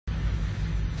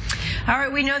All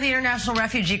right, we know the international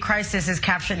refugee crisis is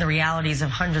capturing the realities of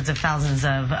hundreds of thousands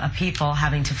of people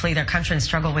having to flee their country and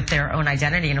struggle with their own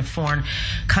identity in a foreign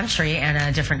country and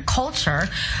a different culture.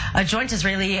 A joint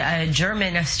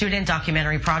Israeli-German student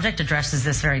documentary project addresses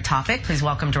this very topic. Please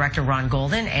welcome director Ron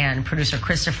Golden and producer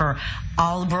Christopher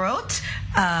Albrot.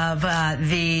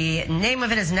 The name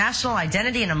of it is National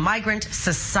Identity in a Migrant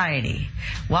Society.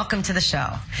 Welcome to the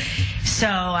show.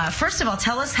 So first of all,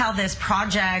 tell us how this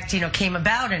project, came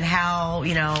about and how,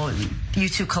 you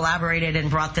two collaborated and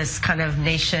brought this kind of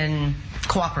nation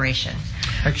cooperation.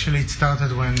 Actually, it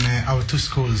started when our two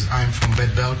schools, I'm from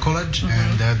Beit Berl College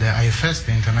and the IFS,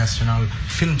 the International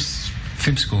Film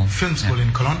School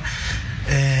in Cologne,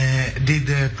 did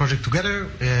the project together.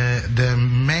 The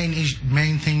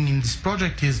main thing in this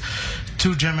project is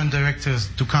two German directors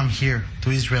to come here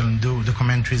to Israel and do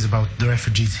documentaries about the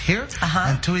refugees here,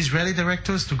 and two Israeli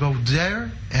directors to go there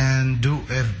and do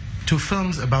two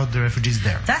films about the refugees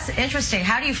there. That's interesting.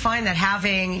 How do you find that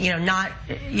having,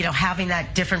 having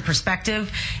that different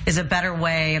perspective is a better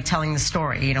way of telling the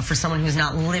story, for someone who's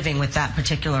not living with that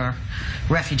particular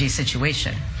refugee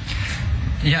situation?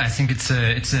 Yeah, I think it's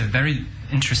a very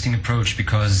interesting approach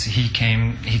because he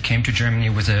came to Germany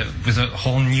with a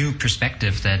whole new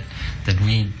perspective that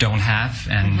we don't have,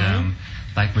 and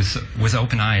like with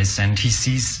open eyes, and he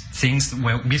sees things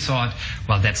where we thought,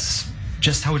 well, that's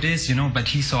just how it is, but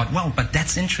he thought, well, but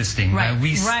that's interesting. Right,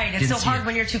 right. It's so hard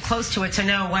when you're too close to it to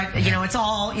know what, it's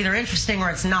all either interesting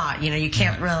or it's not. You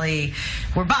can't really,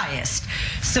 we're biased.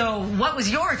 So what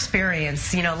was your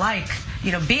experience, like,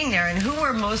 being there, and who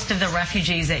were most of the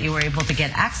refugees that you were able to get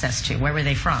access to? Where were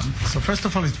they from? So first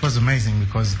of all, it was amazing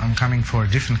because I'm coming from a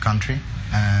different country,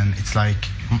 and it's like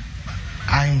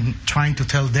I'm trying to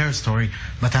tell their story,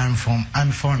 but I'm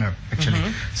a foreigner, actually.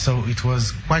 So it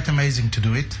was quite amazing to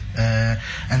do it.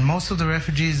 And most of the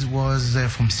refugees was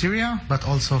from Syria, but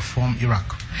also from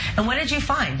Iraq. And what did you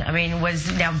find? I mean,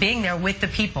 now being there with the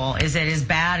people, is it as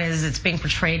bad as it's being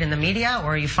portrayed in the media,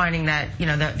 or are you finding that,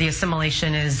 the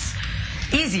assimilation is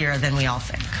easier than we all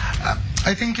think?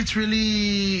 I think it's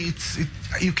really,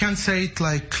 you can't say it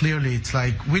like clearly. It's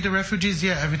like with the refugees,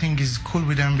 yeah, everything is cool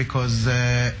with them because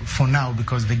for now,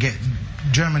 because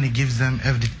Germany gives them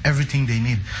everything they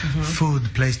need, food,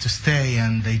 place to stay,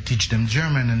 and they teach them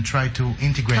German and try to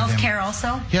integrate them. Healthcare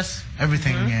also? Yes,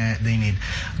 everything they need.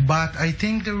 But I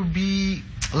think there will be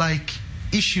like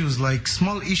issues, like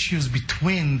small issues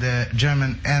between the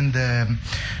German and the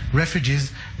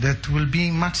refugees that will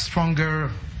be much stronger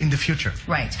in the future.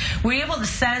 Right. Were you able to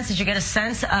sense, did you get a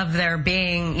sense of there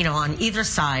being, on either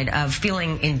side of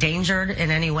feeling endangered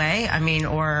in any way? I mean,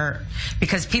 or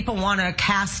because people want to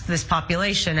cast this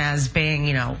population as being,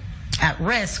 at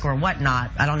risk or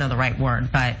whatnot. I don't know the right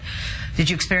word, but did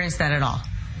you experience that at all?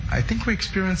 I think we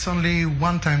experienced only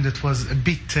one time that was a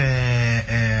bit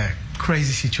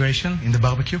crazy situation in the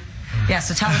barbecue. Yeah,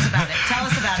 so tell us about it. Tell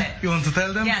us about it. You want to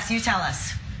tell them? Yes, you tell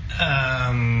us.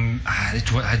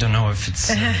 I don't know if it's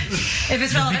if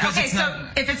it's relevant. Okay, so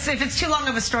if it's too long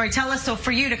of a story, tell us. So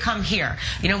for you to come here,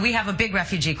 we have a big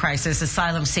refugee crisis,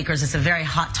 asylum seekers. It's a very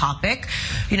hot topic.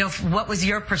 What was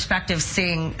your perspective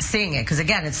seeing it? Because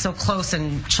again, it's so close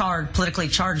and politically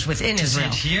charged within Israel.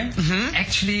 To see it here,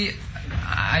 actually,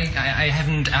 I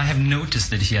haven't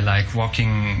noticed it here. Like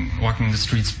walking the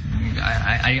streets,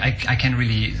 I can't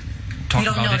really talk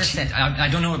about it. I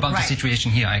don't know about the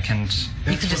situation here. I can't.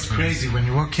 That's just crazy when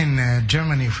you walk in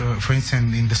Germany, for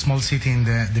instance, in the small city in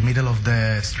the middle of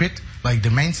the street, like the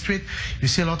main street, you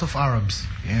see a lot of Arabs.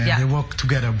 They walk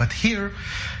together. But here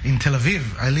in Tel Aviv,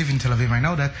 I live in Tel Aviv, I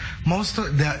know that most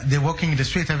of they're walking in the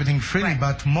street, everything freely,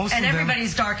 but most of them,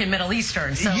 everybody's dark and Middle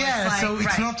Eastern. So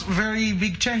it's not very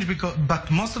big change but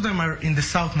most of them are in the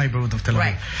south neighborhood of Tel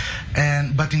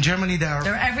Aviv. But in Germany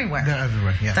they're everywhere. They're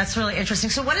everywhere. Yeah. That's really interesting.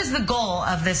 So what is the goal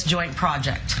of this joint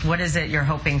project? What is it you're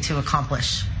hoping to accomplish?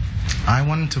 I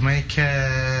wanted to make,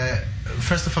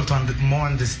 first of all, to more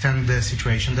understand the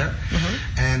situation there,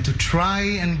 and to try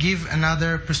and give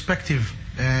another perspective,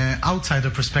 outsider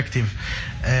perspective,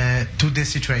 to this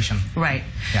situation. Right.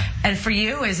 Yeah. And for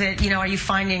you, is it, are you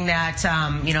finding that,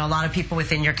 a lot of people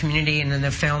within your community and in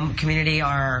the film community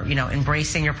are,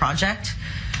 embracing your project?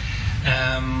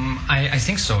 I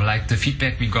think so. Like the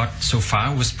feedback we got so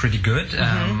far was pretty good.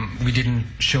 We didn't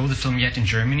show the film yet in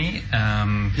Germany.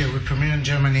 Yeah, we premiere in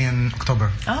Germany in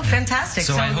October. Oh, fantastic!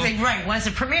 So right, once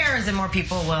it premieres, then more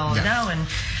people will know. And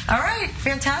all right,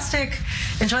 fantastic.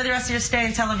 Enjoy the rest of your stay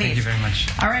in Tel Aviv. Thank you very much.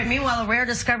 All right. Meanwhile, a rare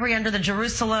discovery under the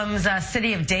Jerusalem's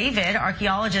city of David.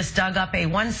 Archaeologists dug up a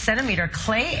 1 centimeter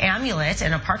clay amulet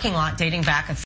in a parking lot dating back